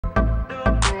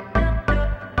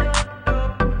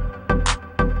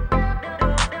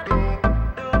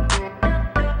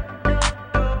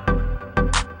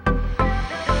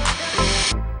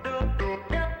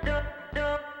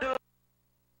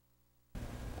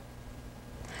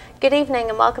Good evening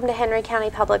and welcome to Henry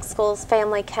County Public Schools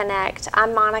Family Connect.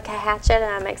 I'm Monica Hatchett and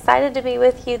I'm excited to be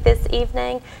with you this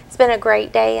evening. It's been a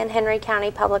great day in Henry County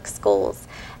Public Schools.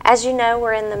 As you know,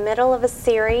 we're in the middle of a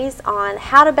series on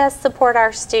how to best support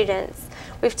our students.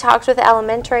 We've talked with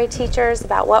elementary teachers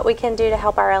about what we can do to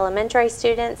help our elementary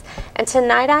students, and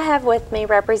tonight I have with me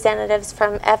representatives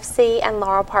from FC and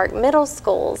Laurel Park Middle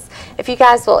Schools. If you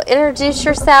guys will introduce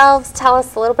yourselves, tell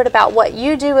us a little bit about what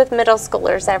you do with middle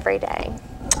schoolers every day.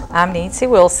 I'm Nancy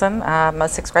Wilson. I'm a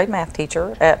 6th grade math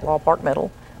teacher at Laurel Park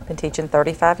Middle. Been teaching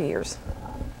 35 years.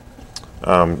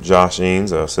 I'm Josh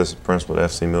Eanes, assistant principal at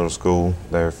FC Middle School,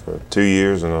 there for 2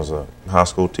 years, and I was a high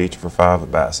school teacher for 5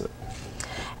 at Bassett.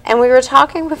 And we were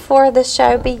talking before the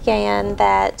show began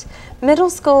that middle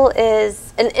school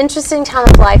is an interesting time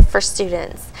of life for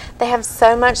students. They have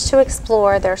so much to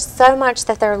explore. There's so much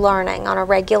that they're learning on a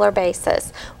regular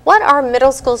basis. What are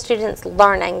middle school students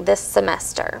learning this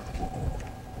semester?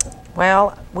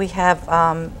 Well, we have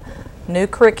new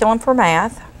curriculum for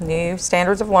math, new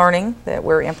standards of learning that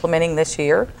we're implementing this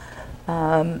year.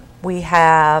 We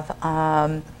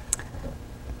are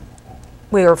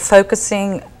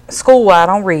focusing school-wide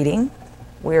on reading.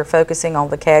 We're focusing on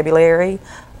vocabulary.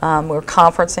 We're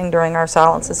conferencing during our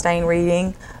silent sustained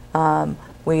reading.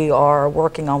 We are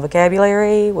working on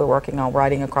vocabulary. We're working on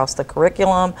writing across the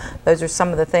curriculum. Those are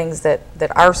some of the things that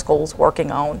our school's working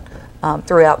on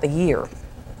throughout the year.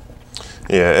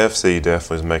 Yeah, FC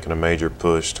definitely is making a major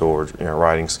push towards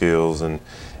writing skills and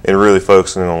really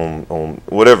focusing on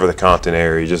whatever the content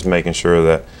area, just making sure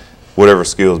that whatever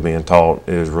skills being taught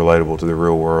is relatable to the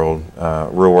real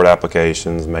world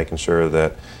applications, making sure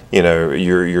that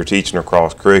you're teaching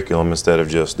across curriculum instead of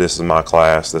just this is my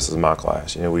class, this is my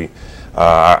class.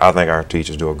 I think our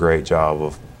teachers do a great job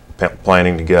of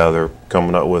planning together,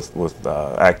 coming up with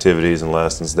activities and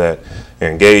lessons that are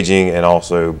engaging and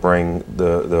also bring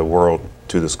the world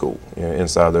to the school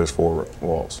inside those 4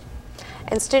 walls.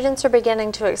 And students are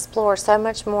beginning to explore so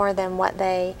much more than what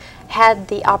they had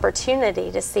the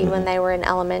opportunity to see when they were in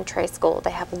elementary school.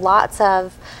 They have lots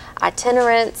of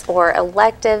itinerants or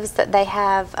electives that they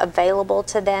have available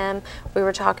to them. We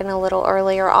were talking a little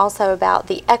earlier also about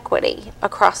the equity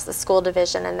across the school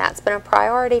division, and that's been a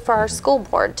priority for our school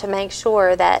board to make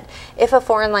sure that if a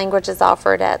foreign language is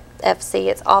offered at FC,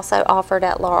 it's also offered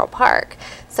at Laurel Park.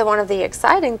 So one of the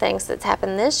exciting things that's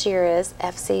happened this year is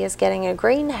FC is getting a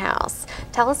greenhouse.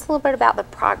 Tell us a little bit about the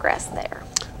progress there.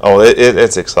 Oh,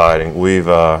 it's exciting. We've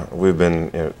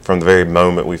been from the very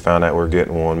moment we found out we're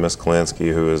getting one. Miss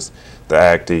Kalinsky, who is the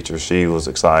ag teacher, she was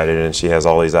excited and she has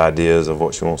all these ideas of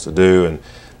what she wants to do, and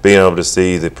being able to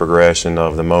see the progression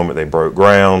of the moment they broke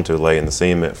ground to laying the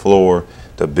cement floor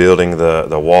to building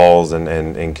the walls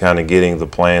and kind of getting the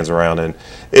plans around, and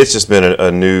it's just been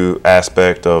a new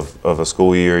aspect of a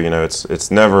school year. It's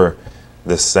never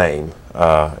the same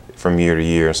from year to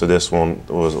year, so this one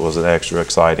was an extra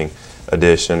exciting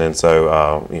addition. And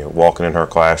so walking in her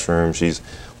classroom,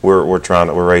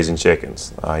 we're raising chickens.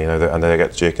 They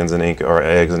got chickens and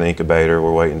eggs in the incubator.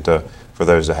 We're waiting for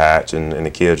those to hatch, and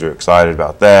the kids are excited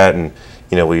about that. And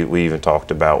we even talked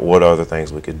about what other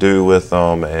things we could do with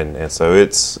them, and so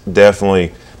it's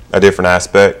definitely a different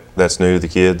aspect that's new to the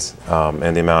kids,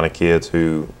 and the amount of kids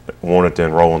who wanted to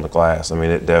enroll in the class. I mean,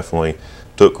 it definitely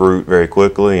took root very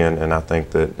quickly, and I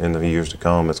think that in the years to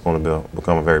come, it's going to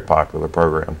become a very popular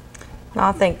program.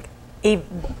 I think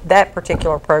that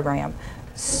particular program,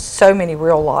 so many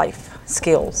real life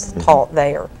skills taught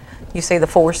there. You see the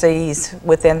 4 C's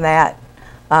within that.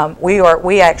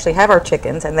 We actually have our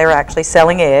chickens, and they're actually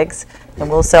selling eggs, and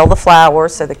we'll sell the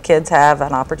flowers so the kids have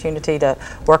an opportunity to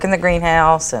work in the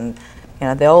greenhouse, and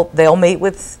they'll meet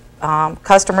with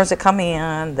customers that come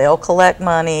in, they'll collect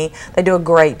money. They do a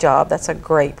great job. That's a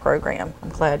great program. I'm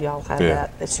glad y'all have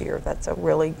that this year. That's a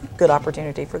really good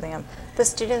opportunity for them. The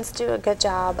students do a good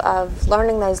job of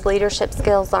learning those leadership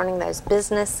skills, learning those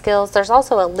business skills. There's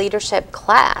also a leadership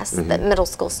class that middle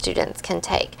school students can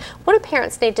take. What do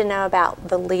parents need to know about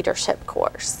the leadership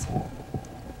course?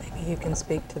 You can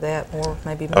speak to that more,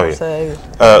 maybe more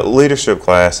so. Leadership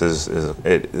classes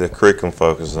the curriculum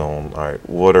focuses on, all right,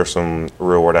 what are some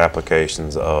real world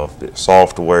applications of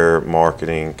software,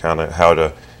 marketing, kind of how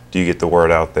do you get the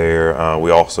word out there.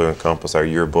 We also encompass our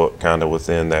yearbook kind of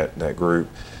within that group,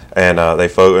 and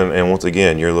and once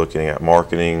again, you're looking at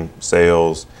marketing,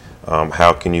 sales,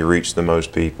 how can you reach the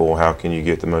most people, how can you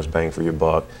get the most bang for your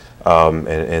buck.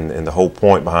 And the whole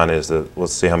point behind it is that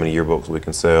let's see how many yearbooks we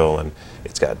can sell, and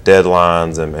it's got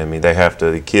deadlines, and I mean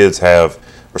the kids have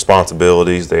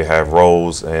responsibilities, they have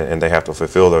roles, and they have to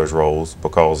fulfill those roles,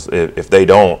 because if they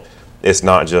don't, it's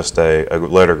not just a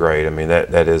letter grade. I mean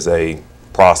that is a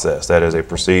process. That is a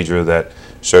procedure that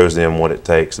shows them what it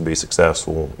takes to be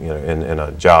successful, in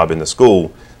a job in the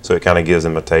school. So it kind of gives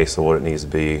them a taste of what it needs to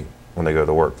be when they go to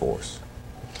the workforce.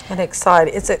 And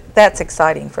that's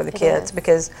exciting for the kids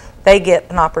because they get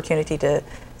an opportunity to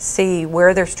see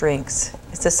where their strengths.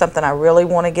 Is this something I really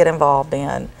want to get involved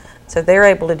in? So they're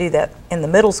able to do that in the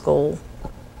middle school,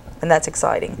 and that's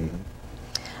exciting. Mm-hmm.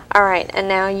 All right, and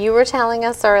now you were telling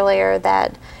us earlier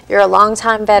that you're a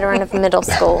longtime veteran of middle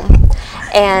school.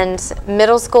 And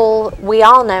middle school, we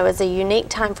all know, is a unique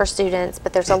time for students,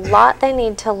 but there's a lot they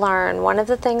need to learn. One of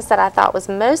the things that I thought was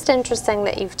most interesting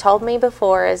that you've told me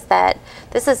before is that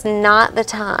this is not the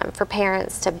time for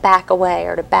parents to back away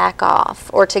or to back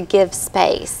off or to give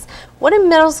space. What do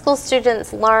middle school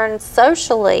students learn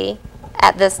socially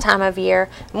at this time of year,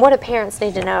 and what do parents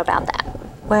need to know about that?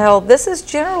 Well, this is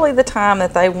generally the time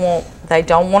that they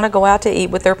don't want to go out to eat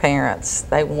with their parents.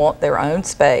 They want their own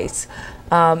space.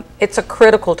 It's a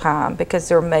critical time because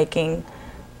they're making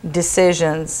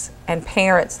decisions, and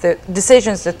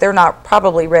decisions that they're not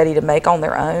probably ready to make on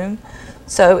their own.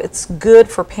 So it's good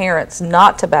for parents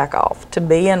not to back off, to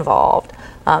be involved,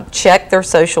 check their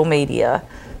social media,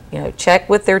 check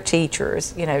with their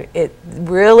teachers. It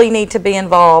really need to be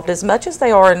involved as much as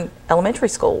they are in elementary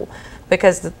school,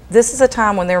 because this is a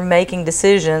time when they're making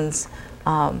decisions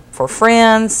for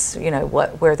friends,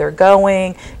 where they're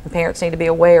going, and parents need to be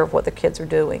aware of what the kids are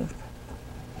doing.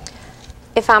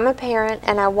 If I'm a parent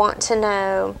and I want to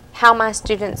know how my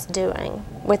student's doing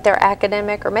with their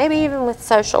academic or maybe even with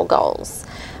social goals,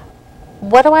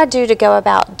 what do I do to go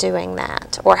about doing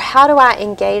that? Or how do I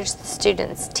engage the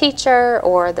student's teacher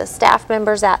or the staff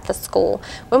members at the school?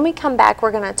 When we come back,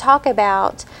 we're going to talk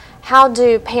about how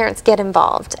do parents get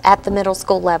involved at the middle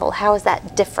school level? How is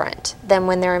that different than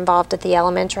when they're involved at the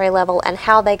elementary level, and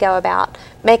how they go about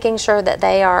making sure that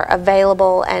they are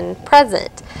available and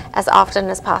present as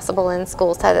often as possible in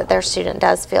school so that their student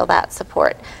does feel that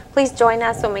support. Please join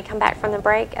us when we come back from the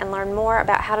break and learn more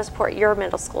about how to support your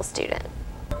middle school student.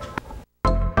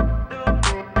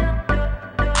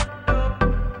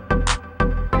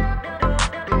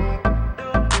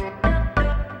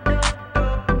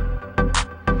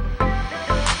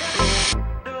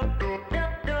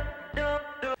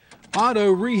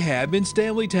 Auto Rehab in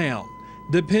Stanleytown.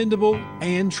 Dependable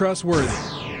and trustworthy.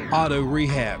 Auto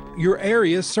Rehab, your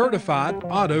area's certified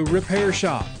auto repair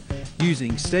shop.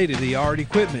 Using state-of-the-art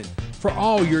equipment for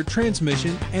all your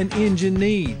transmission and engine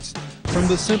needs. From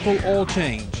the simple oil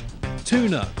change,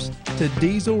 tune-ups, to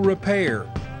diesel repair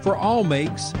for all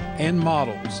makes and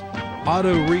models.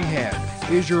 Auto Rehab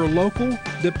is your local,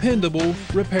 dependable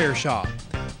repair shop.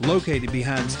 Located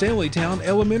behind Stanleytown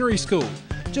Elementary School.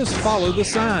 Just follow the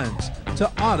signs to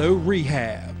Auto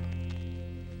Rehab.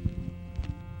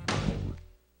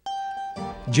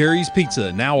 Jerry's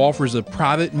Pizza now offers a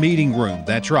private meeting room.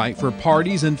 That's right, for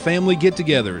parties and family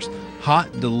get-togethers.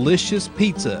 Hot, delicious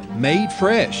pizza made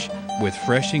fresh with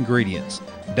fresh ingredients.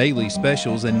 Daily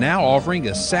specials, and now offering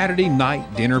a Saturday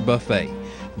night dinner buffet.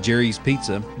 Jerry's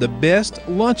Pizza, the best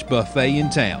lunch buffet in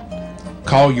town.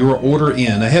 Call your order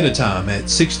in ahead of time at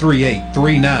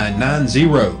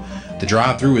 638-3990. The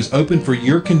drive-thru is open for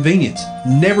your convenience.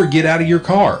 Never get out of your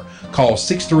car. Call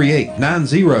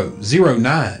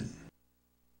 638-9009.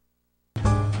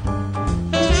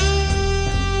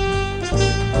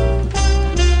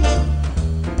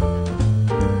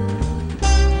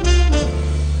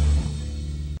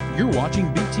 You're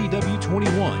watching BTW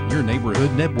 21, your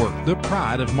neighborhood network, the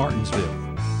pride of Martinsville.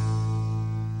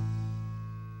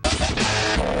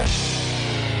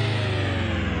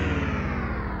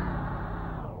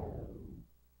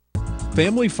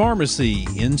 Family Pharmacy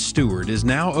in Stewart is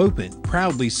now open,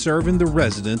 proudly serving the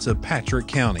residents of Patrick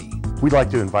County. We'd like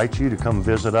to invite you to come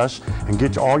visit us and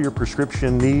get all your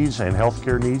prescription needs and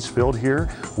healthcare needs filled here.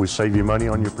 We save you money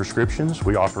on your prescriptions.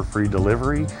 We offer free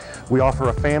delivery. We offer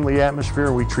a family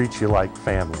atmosphere. We treat you like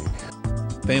family.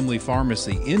 Family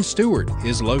Pharmacy in Stewart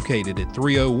is located at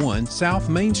 301 South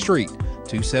Main Street,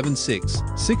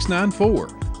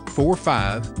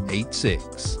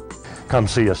 276-694-4586. Come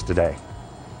see us today.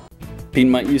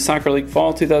 Piedmont Youth Soccer League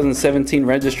Fall 2017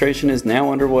 registration is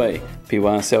now underway.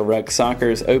 PYSL Rec Soccer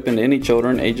is open to any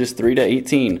children ages 3 to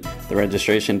 18. The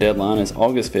registration deadline is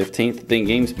August 15th, then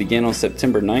games begin on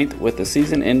September 9th with the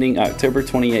season ending October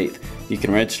 28th. You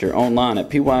can register online at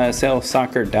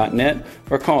pyslsoccer.net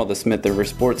or call the Smith River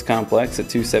Sports Complex at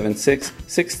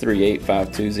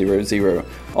 276-638-5200.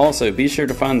 Also, be sure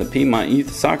to find the Piedmont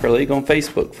Youth Soccer League on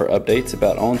Facebook for updates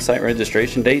about on-site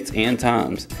registration dates and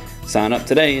times. Sign up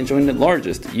today and join the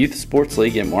largest youth sports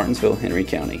league in Martinsville, Henry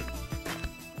County.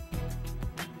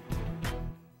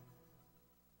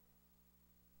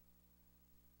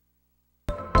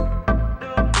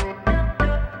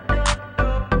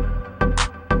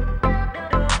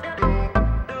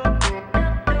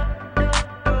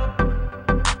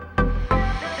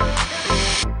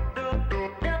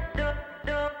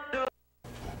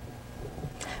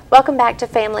 Welcome back to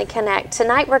Family Connect.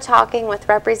 Tonight we're talking with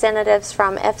representatives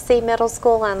from FC Middle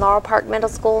School and Laurel Park Middle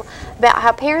School about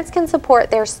how parents can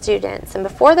support their students. And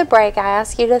before the break, I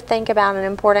asked you to think about an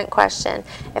important question.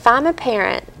 If I'm a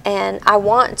parent and I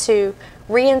want to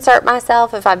reinsert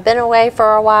myself, if I've been away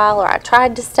for a while or I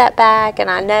tried to step back and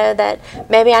I know that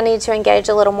maybe I need to engage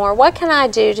a little more, what can I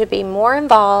do to be more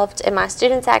involved in my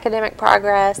students' academic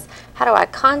progress? How do I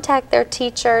contact their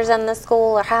teachers in the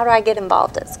school, or how do I get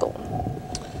involved at school?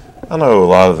 I know a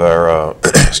lot of our,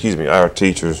 excuse me, our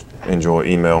teachers enjoy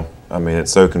email. I mean,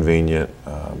 it's so convenient.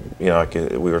 You know, like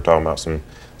we were talking about some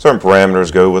certain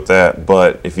parameters go with that,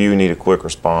 but if you need a quick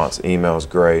response, email is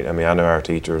great. I mean, I know our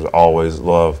teachers always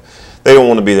love, they don't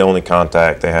want to be the only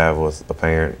contact they have with a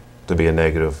parent to be a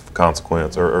negative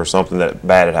consequence or something that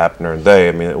bad had happened during the day.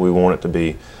 I mean, we want it to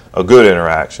be a good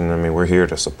interaction. I mean, we're here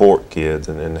to support kids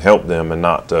and help them and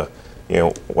not to, you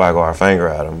know, waggle our finger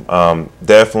at them.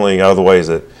 Definitely other ways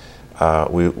that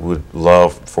we would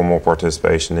love for more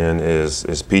participation in is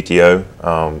PTO.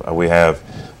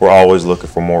 We're always looking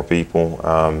for more people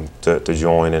to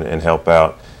join and help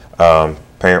out.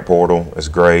 Parent portal is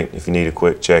great if you need a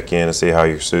quick check-in and see how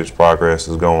your student's progress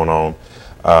is going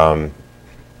on.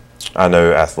 I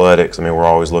know athletics. I mean, we're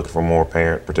always looking for more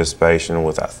parent participation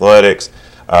with athletics.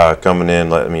 Coming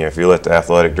in, if you let the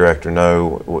athletic director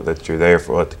know that you're there,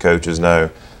 let the coaches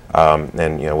know.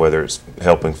 And you know, whether it's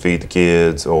helping feed the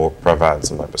kids or providing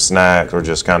some type of snacks or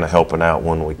just kind of helping out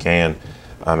when we can.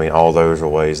 I mean, all those are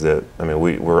ways that, I mean,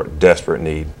 we're in desperate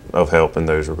need of help in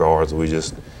those regards. We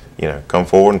just, you know, come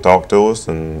forward and talk to us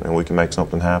and we can make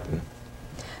something happen.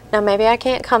 Now, maybe I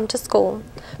can't come to school,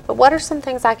 but what are some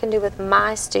things I can do with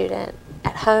my student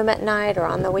at home at night or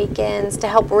on the weekends to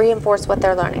help reinforce what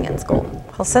they're learning in school?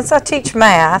 Well, since I teach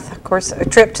math, of course, a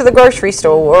trip to the grocery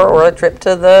store or a trip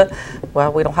to the,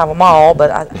 well, we don't have them all, but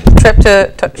a trip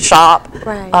to shop,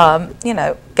 Right. you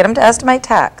know, get them to estimate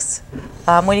tax.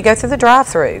 When you go through the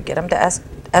drive-through, get them to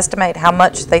estimate how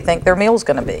much they think their meal's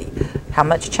going to be. How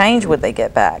much change would they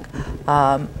get back?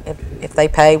 If they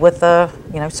pay with a,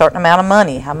 you know, certain amount of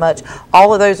money, how much?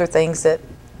 All of those are things that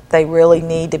they really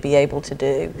need to be able to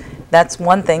do. That's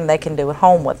one thing they can do at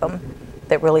home with them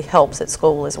that really helps at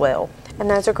school as well. And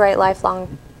those are great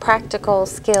lifelong practical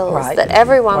skills Right. that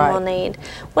everyone Right. will need.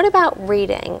 What about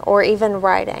reading or even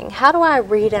writing? How do I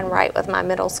read and write with my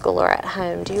middle schooler at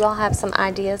home? Do you all have some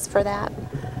ideas for that?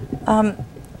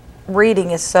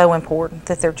 Reading is so important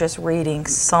that they're just reading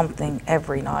something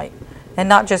every night. And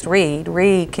not just read.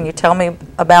 Read, can you tell me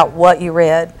about what you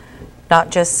read? Not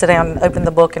just sit down and open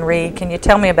the book and read. Can you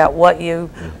tell me about what you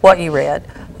read?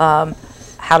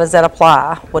 How does that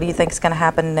apply? What do you think is going to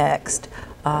happen next?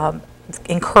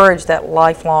 Encourage that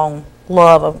lifelong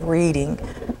love of reading,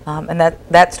 and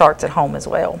that starts at home as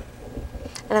well.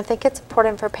 And I think it's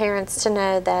important for parents to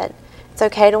know that it's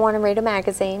okay to want to read a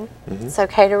magazine. Mm-hmm. It's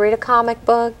okay to read a comic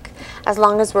book. As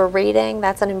long as we're reading,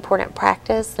 that's an important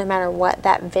practice, no matter what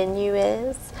that venue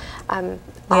is. All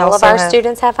of also our have-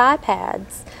 students have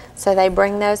iPads, so they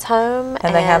bring those home.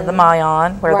 And they have the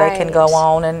Mayan, where they can go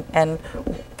on and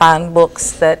find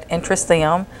books that interest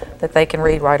them that they can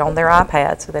read right on their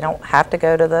iPad, so they don't have to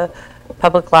go to the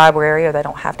public library or they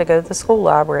don't have to go to the school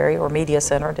library or media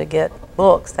center to get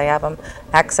books. They have them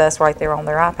access right there on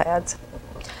their iPads.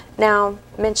 Now,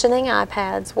 mentioning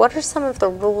iPads, what are some of the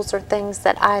rules or things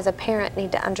that I as a parent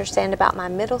need to understand about my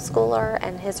middle schooler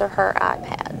and his or her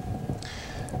iPad?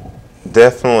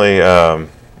 Definitely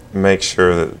make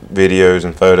sure that videos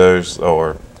and photos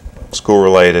are school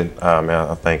related.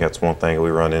 I think that's one thing we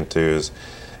run into is,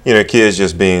 you know, kids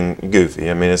just being goofy.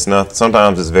 I mean, it's not,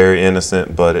 sometimes it's very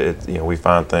innocent, but you know, we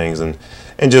find things and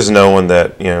just knowing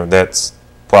that, you know, that's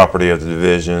property of the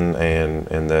division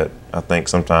and that I think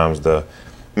sometimes the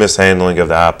mishandling of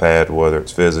the iPad, whether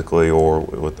it's physically or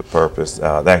with the purpose,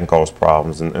 that can cause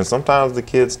problems. And sometimes the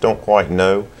kids don't quite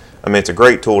know. I mean, it's a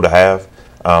great tool to have.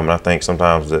 And I think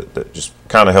sometimes that just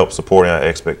kind of helps supporting that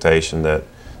expectation that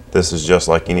this is just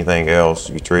like anything else.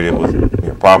 You treat it with, you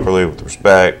know, properly, with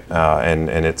respect, and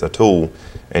it's a tool,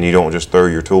 and you don't just throw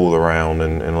your tool around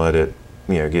and let it,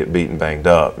 you know, get beat and banged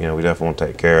up. You know, we definitely want to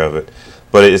take care of it.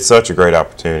 But it's such a great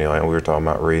opportunity. Like we were talking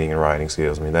about reading and writing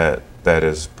skills. I mean, that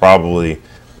is probably,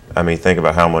 I mean, think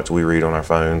about how much we read on our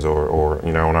phones or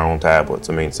you know, on our own tablets.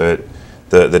 I mean, so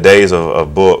the days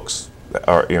of books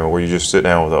are, you know, where you just sit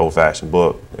down with an old-fashioned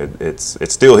book, it's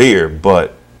still here,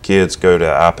 but kids go to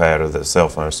iPad or the cell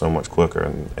phone so much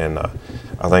quicker, and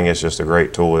I think it's just a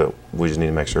great tool that we just need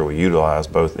to make sure we utilize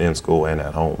both in school and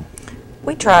at home.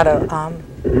 We try to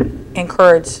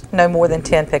encourage no more than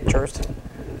 10 pictures,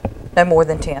 no more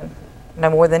than 10. no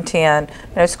more than 10.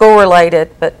 School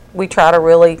related, but we try to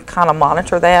really kind of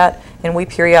monitor that, and we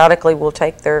periodically will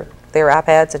take their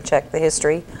iPads and check the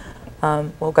history.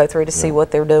 We'll go through to see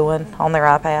what they're doing on their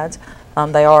iPads.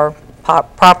 They are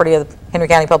property of the Henry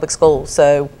County Public Schools,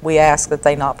 so we ask that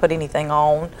they not put anything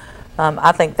on.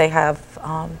 I think they have,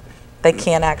 they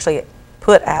can actually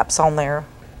put apps on their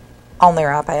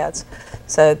iPads,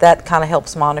 so that kind of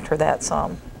helps monitor that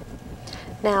some.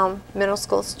 Now, middle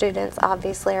school students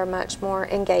obviously are much more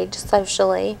engaged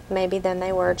socially, maybe than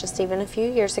they were just even a few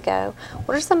years ago.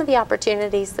 What are some of the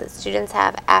opportunities that students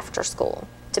have after school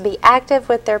to be active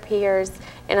with their peers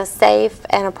in a safe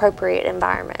and appropriate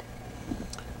environment?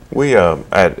 We at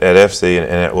FC and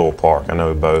at Little Park, I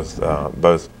know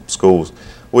both schools,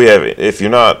 we have, if you're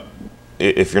not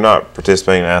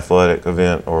participating in an athletic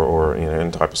event or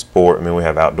any type of sport, I mean, we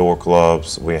have outdoor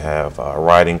clubs, we have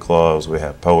writing clubs, we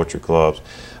have poetry clubs,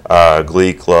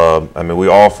 glee club. I mean, we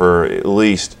offer at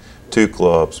least 2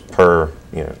 clubs per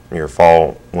your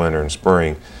fall, winter, and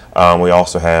spring. We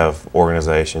also have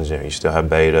organizations. You still have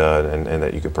Beta and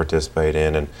that you can participate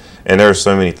in, and there are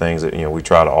so many things that we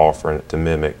try to offer to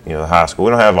mimic the high school.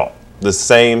 We don't have the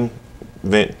same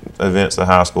events that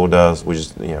high school does. We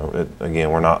just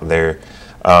again, we're not there,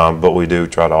 but we do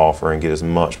try to offer and get as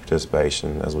much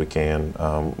participation as we can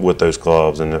with those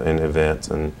clubs and events,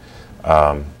 and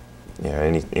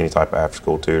any type of after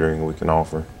school tutoring we can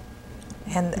offer.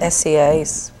 And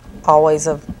SCA's always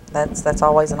that's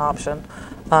always an option.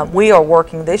 We are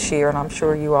working this year, and I'm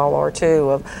sure you all are too,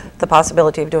 of the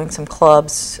possibility of doing some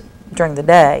clubs during the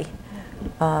day,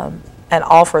 and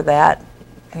offer that,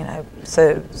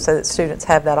 so that students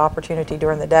have that opportunity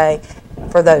during the day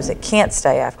for those that can't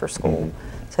stay after school.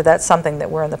 So that's something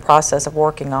that we're in the process of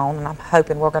working on, and I'm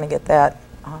hoping we're going to get that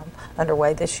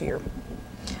underway this year.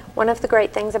 One of the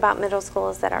great things about middle school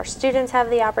is that our students have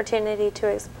the opportunity to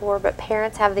explore, but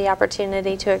parents have the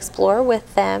opportunity to explore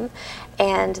with them.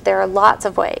 And there are lots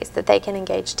of ways that they can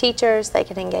engage teachers, they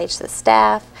can engage the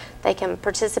staff, they can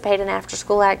participate in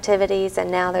after-school activities, and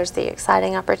now there's the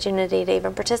exciting opportunity to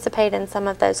even participate in some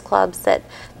of those clubs that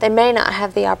they may not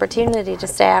have the opportunity to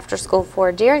stay after school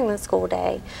for during the school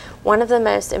day. One of the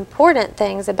most important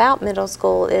things about middle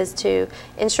school is to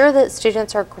ensure that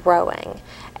students are growing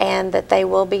and that they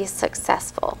will be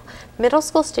successful. Middle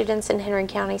school students in Henry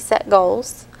County set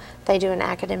goals. They do an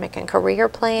academic and career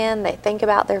plan. They think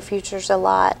about their futures a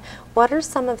lot. What are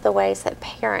some of the ways that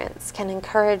parents can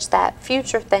encourage that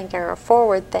future thinking or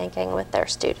forward thinking with their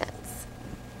students?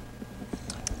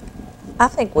 I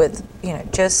think with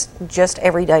just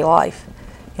everyday life,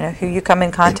 who you come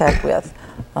in contact with,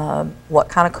 what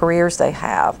kind of careers they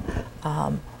have,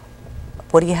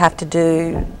 what do you have to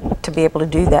do to be able to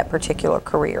do that particular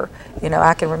career.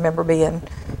 I can remember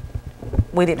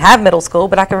we didn't have middle school,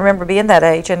 but I can remember being that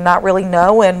age and not really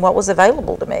knowing what was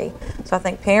available to me. So I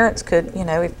think parents could,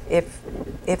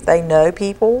 if they know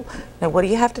people, what do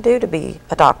you have to do to be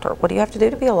a doctor? What do you have to do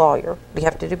to be a lawyer? What do you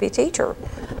have to do to be a teacher?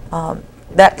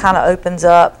 That kind of opens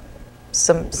up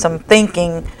some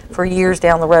thinking for years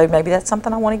down the road. Maybe that's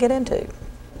something I want to get into.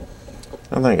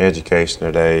 I think education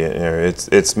today,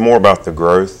 it's more about the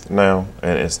growth now,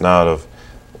 and it's not of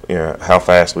how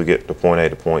fast we get to point A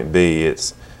to point B.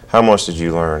 It's how much did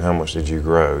you learn? How much did you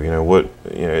grow?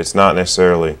 It's not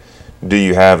necessarily do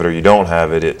you have it or you don't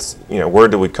have it. It's where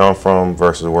did we come from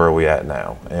versus where are we at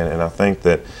now? And I think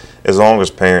that as long as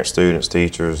parents, students,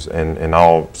 teachers, and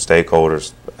all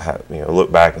stakeholders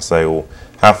look back and say, well,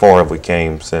 how far have we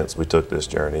came since we took this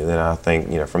journey? Then I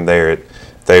think from there,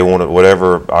 if they want to,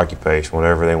 whatever occupation,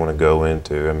 whatever they want to go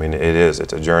into, I mean, it's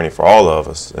a journey for all of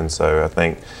us. And so I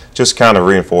think just kind of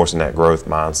reinforcing that growth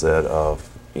mindset of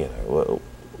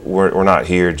we're not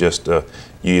here just to,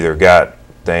 you either got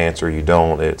the answer or you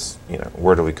don't. It's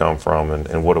where do we come from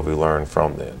and what have we learned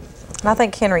from that? And I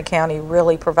think Henry County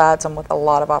really provides them with a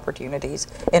lot of opportunities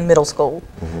in middle school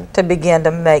to begin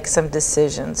to make some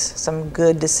decisions, some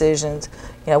good decisions.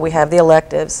 We have the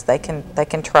electives they can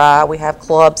try. We have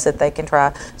clubs that they can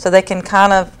try, so they can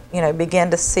kind of begin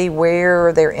to see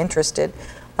where they're interested,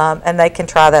 and they can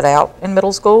try that out in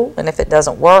middle school. And if it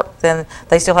doesn't work, then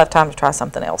they still have time to try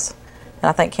something else. And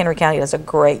I think Henry County does a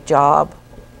great job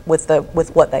with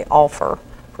what they offer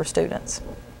for students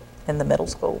in the middle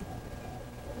school.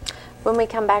 When we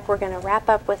come back, we're going to wrap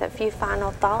up with a few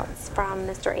final thoughts from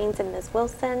Mr. Eanes and Ms.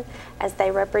 Wilson as they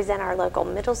represent our local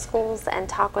middle schools and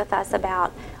talk with us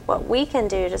about what we can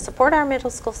do to support our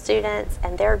middle school students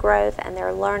and their growth and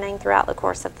their learning throughout the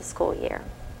course of the school year.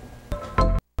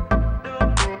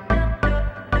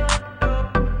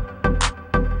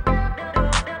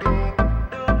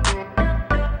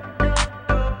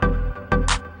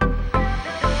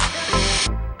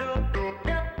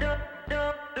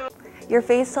 Your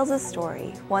face tells a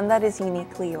story, one that is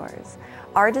uniquely yours.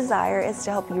 Our desire is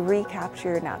to help you recapture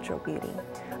your natural beauty.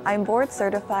 I'm board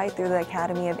certified through the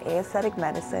Academy of Aesthetic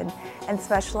Medicine and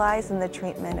specialize in the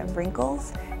treatment of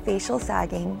wrinkles, facial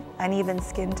sagging, uneven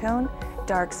skin tone,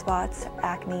 dark spots,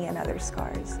 acne, and other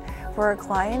scars. For our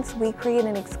clients, we create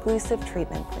an exclusive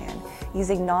treatment plan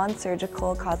using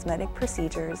non-surgical cosmetic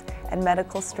procedures and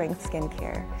medical strength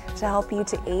skincare to help you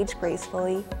to age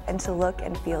gracefully and to look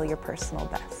and feel your personal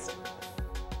best.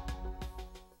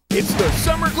 It's the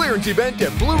summer clearance event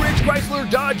at Blue Ridge Chrysler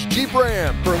Dodge Jeep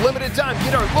Ram. For a limited time,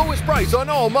 get our lowest price on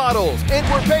all models. And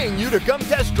we're paying you to come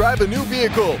test drive a new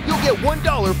vehicle. You'll get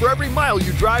 $1 for every mile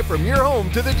you drive from your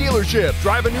home to the dealership.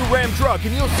 Drive a new Ram truck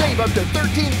and you'll save up to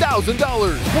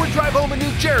 $13,000. Or drive home a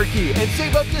new Cherokee and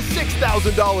save up to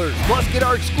 $6,000. Plus, get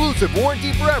our exclusive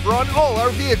warranty forever on all our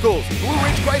vehicles. Blue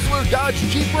Ridge Chrysler Dodge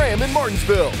Jeep Ram in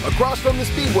Martinsville, across from the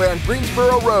Speedway on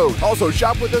Greensboro Road. Also,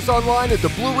 shop with us online at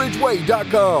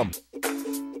theblueridgeway.com.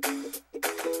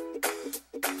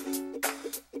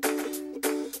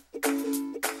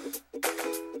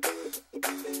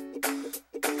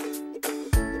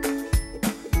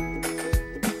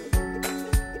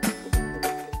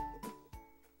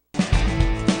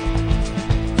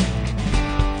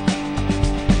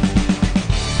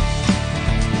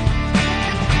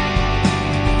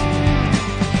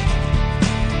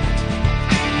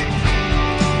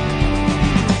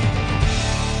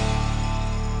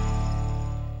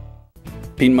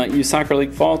 Piedmont Youth Soccer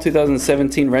League Fall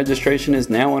 2017 registration is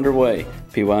now underway.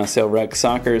 PYSL Rec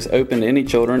Soccer is open to any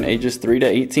children ages 3 to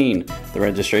 18. The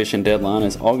registration deadline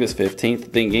is August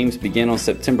 15th, then games begin on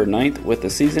September 9th with the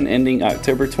season ending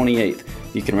October 28th.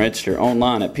 You can register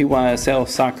online at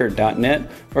pyslsoccer.net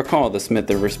or call the Smith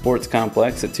River Sports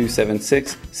Complex at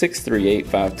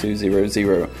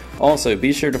 276-638-5200. Also,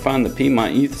 be sure to find the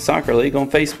Piedmont Youth Soccer League on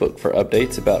Facebook for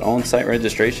updates about on-site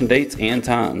registration dates and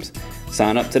times.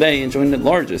 Sign up today and join the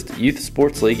largest youth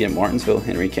sports league in Martinsville,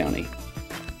 Henry County.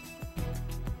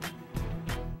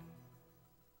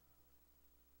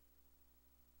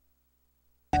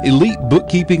 Elite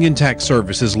Bookkeeping and Tax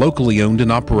Services, locally owned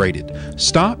and operated.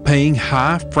 Stop paying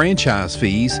high franchise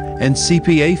fees and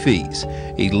CPA fees.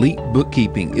 Elite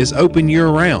Bookkeeping is open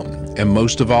year-round and,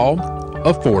 most of all,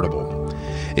 affordable.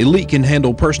 Elite can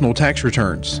handle personal tax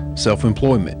returns,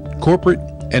 self-employment, corporate,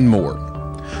 and more.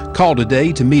 Call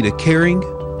today to meet a caring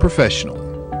professional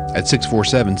at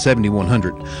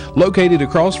 647-7100, located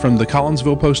across from the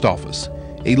Collinsville Post Office.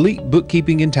 Elite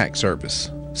Bookkeeping and Tax Service,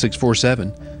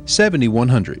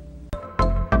 647-7100.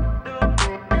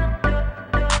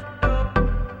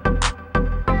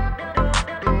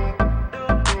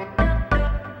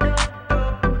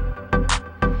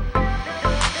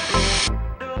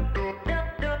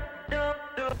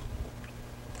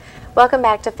 Welcome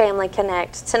back to Family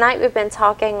Connect. Tonight we've been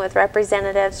talking with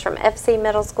representatives from FC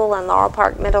Middle School and Laurel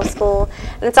Park Middle School,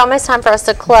 and it's almost time for us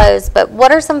to close, but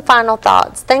what are some final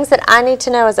thoughts? Things that I need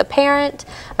to know as a parent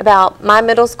about my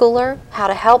middle schooler, how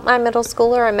to help my middle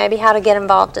schooler, and maybe how to get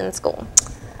involved in school?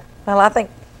 Well, I think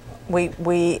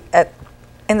in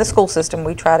the school system,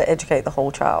 we try to educate the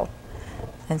whole child.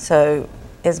 And so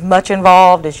as much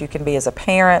involved as you can be as a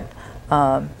parent,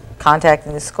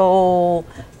 contacting the school,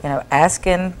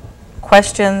 asking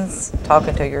questions,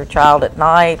 talking to your child at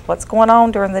night, what's going on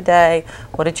during the day,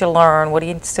 what did you learn, what do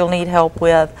you still need help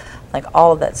with? Like,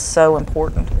 all of that's so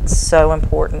important. It's so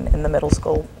important in the middle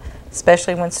school,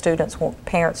 especially when students want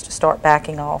parents to start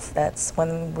backing off. That's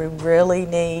when we really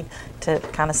need to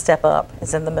kind of step up,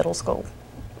 is in the middle school.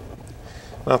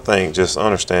 I think just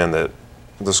understand that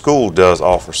the school does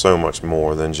offer so much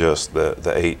more than just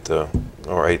the 8 to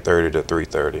or 8:30 to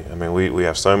 3:30. I mean, we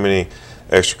have so many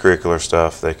extracurricular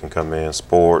stuff. They can come in,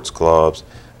 sports, clubs.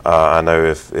 I know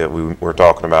if we were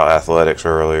talking about athletics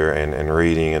earlier and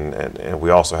reading, and we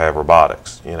also have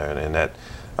robotics, and that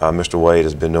Mr. Wade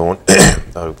has been doing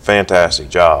a fantastic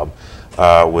job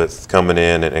with coming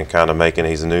in and kind of making,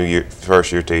 he's a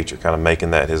first year teacher, kind of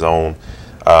making that his own.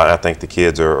 I think the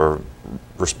kids are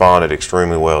responded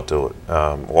extremely well to it.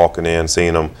 Walking in,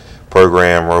 seeing them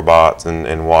program robots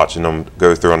and watching them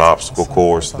go through an obstacle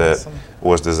course that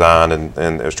was designed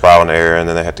and it was trial and error, and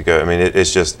then they had to go. I mean,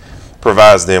 it's just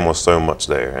provides them with so much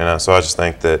there. And so I just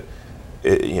think that,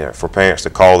 for parents to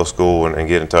call the school and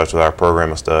get in touch with our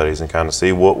program of studies and kind of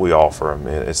see what we offer them.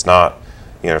 It's not,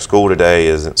 school today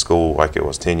isn't school like it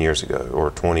was 10 years ago or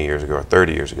 20 years ago or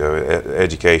 30 years ago.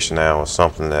 Education now is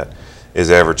something that is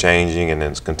ever changing and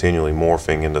it's continually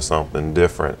morphing into something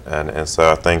different. And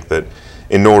so I think that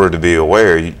in order to be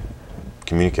aware, you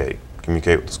communicate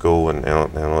with the school and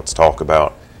let's talk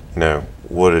about,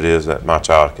 what it is that my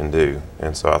child can do.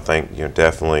 And so I think,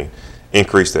 definitely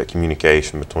increase that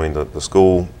communication between the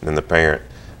school and the parent,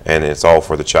 and it's all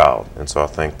for the child. And so I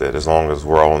think that as long as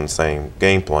we're all in the same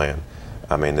game plan,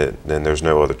 I mean, then there's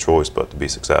no other choice but to be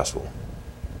successful.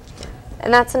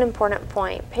 And that's an important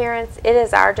point. Parents, it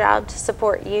is our job to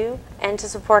support you and to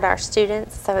support our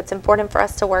students, so it's important for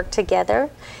us to work together.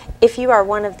 If you are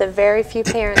one of the very few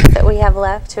parents that we have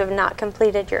left who have not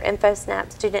completed your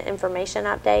InfoSnap student information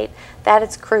update, that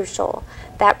is crucial.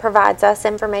 That provides us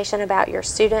information about your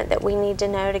student that we need to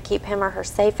know to keep him or her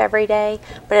safe every day,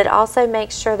 but it also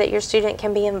makes sure that your student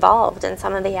can be involved in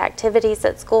some of the activities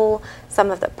at school, some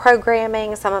of the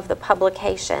programming, some of the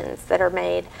publications that are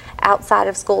made outside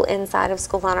of school, inside of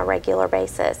school on a regular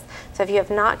basis. So if you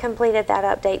have not completed that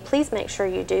update, please make sure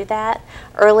you do that.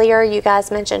 Earlier, you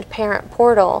guys mentioned Parent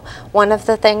Portal. One of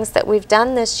the things that we've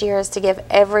done this year is to give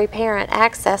every parent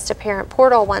access to Parent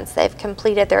Portal once they've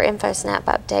completed their InfoSnap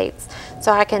updates.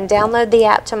 So I can download the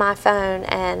app to my phone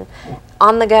and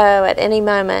on the go at any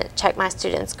moment check my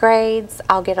students' grades.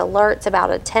 I'll get alerts about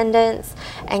attendance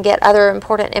and get other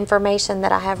important information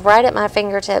that I have right at my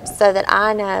fingertips so that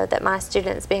I know that my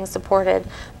student's being supported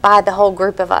by the whole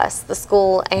group of us, the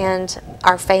school and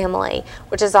our family,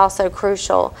 which is also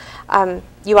crucial.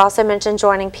 You also mentioned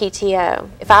joining PTO.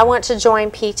 If I want to join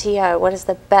PTO, what is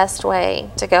the best way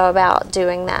to go about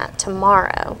doing that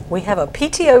tomorrow? We have a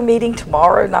PTO meeting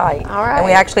tomorrow night. All right. And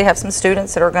we actually have some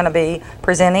students that are going to be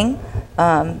presenting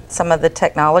some of the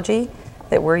technology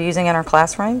that we're using in our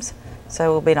classrooms. So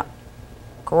it will be a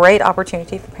great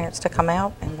opportunity for parents to come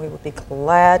out, and we would be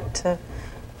glad to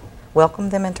welcome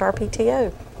them into our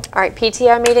PTO. All right,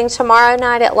 PTO meeting tomorrow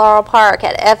night at Laurel Park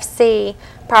at FC.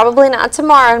 Probably not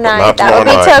tomorrow night. That would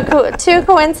be too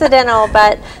coincidental,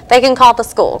 but they can call the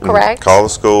school, correct? Call the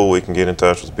school. We can get in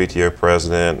touch with the PTO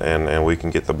president, and we can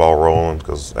get the ball rolling,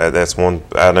 because that's one,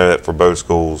 I know that for both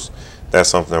schools, that's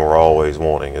something that we're always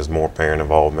wanting is more parent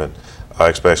involvement,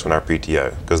 especially in our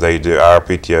PTO, because they do, our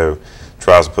PTO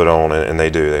tries to put on, and they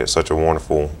do. They have such a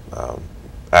wonderful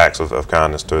acts of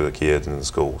kindness to the kids in the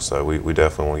school. So we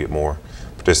definitely want to get more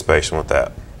participation with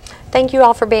that. Thank you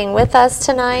all for being with us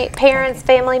tonight. Parents,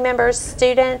 family members,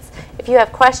 students, if you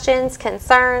have questions,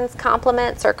 concerns,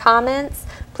 compliments, or comments,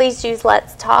 please use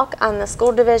Let's Talk on the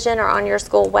school division or on your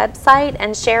school website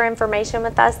and share information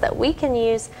with us that we can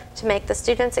use to make the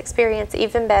students' experience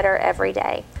even better every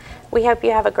day. We hope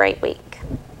you have a great week.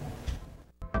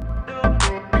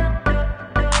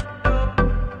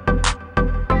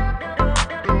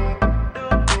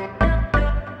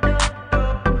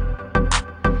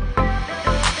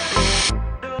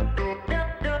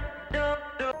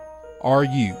 Are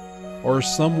you, or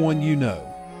someone you know,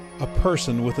 a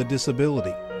person with a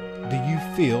disability? Do you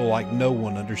feel like no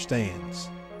one understands?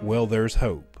 Well, there's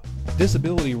hope.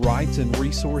 Disability Rights and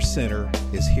Resource Center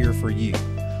is here for you,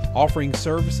 offering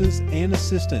services and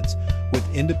assistance with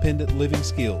independent living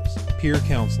skills, peer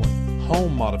counseling,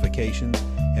 home modifications,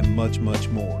 and much, much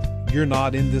more. You're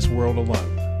not in this world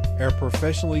alone. Our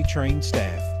professionally trained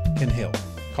staff can help.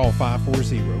 Call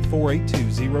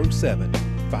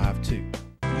 540-482-0752.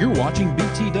 You're watching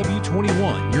BTW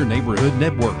 21, your neighborhood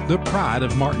network, the pride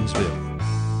of Martinsville.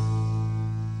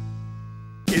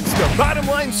 It's the Bottom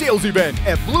Line Sales Event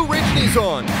at Blue Ridge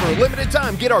Nissan. For a limited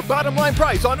time, get our bottom line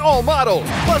price on all models.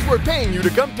 Plus, we're paying you to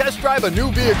come test drive a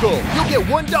new vehicle. You'll get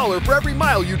 $1 for every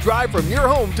mile you drive from your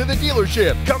home to the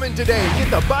dealership. Come in today and get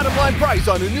the bottom line price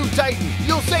on a new Titan.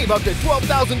 You'll save up to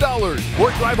 $12,000.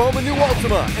 Or drive home a new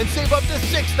Altima and save up to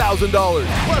 $6,000.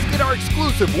 Plus, get our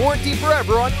exclusive warranty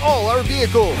forever on all our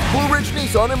vehicles. Blue Ridge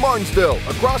Nissan in Martinsville,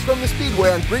 across from the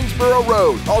Speedway on Greensboro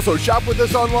Road. Also, shop with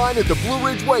us online at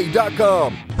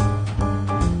theblueridgeway.com.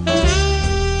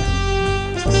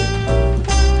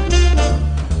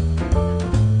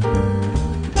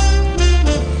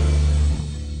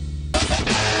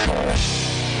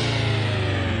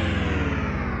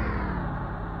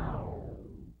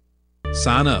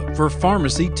 Sign up for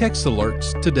pharmacy text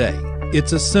alerts today.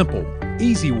 It's a simple,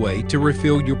 easy way to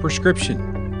refill your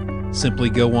prescription.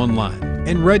 Simply go online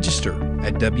and register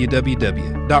at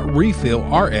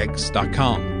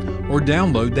www.refillrx.com or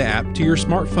download the app to your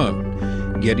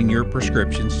smartphone. Getting your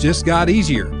prescriptions just got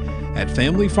easier at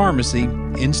Family Pharmacy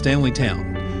in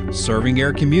Stanleytown, serving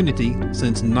our community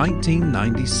since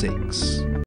 1996.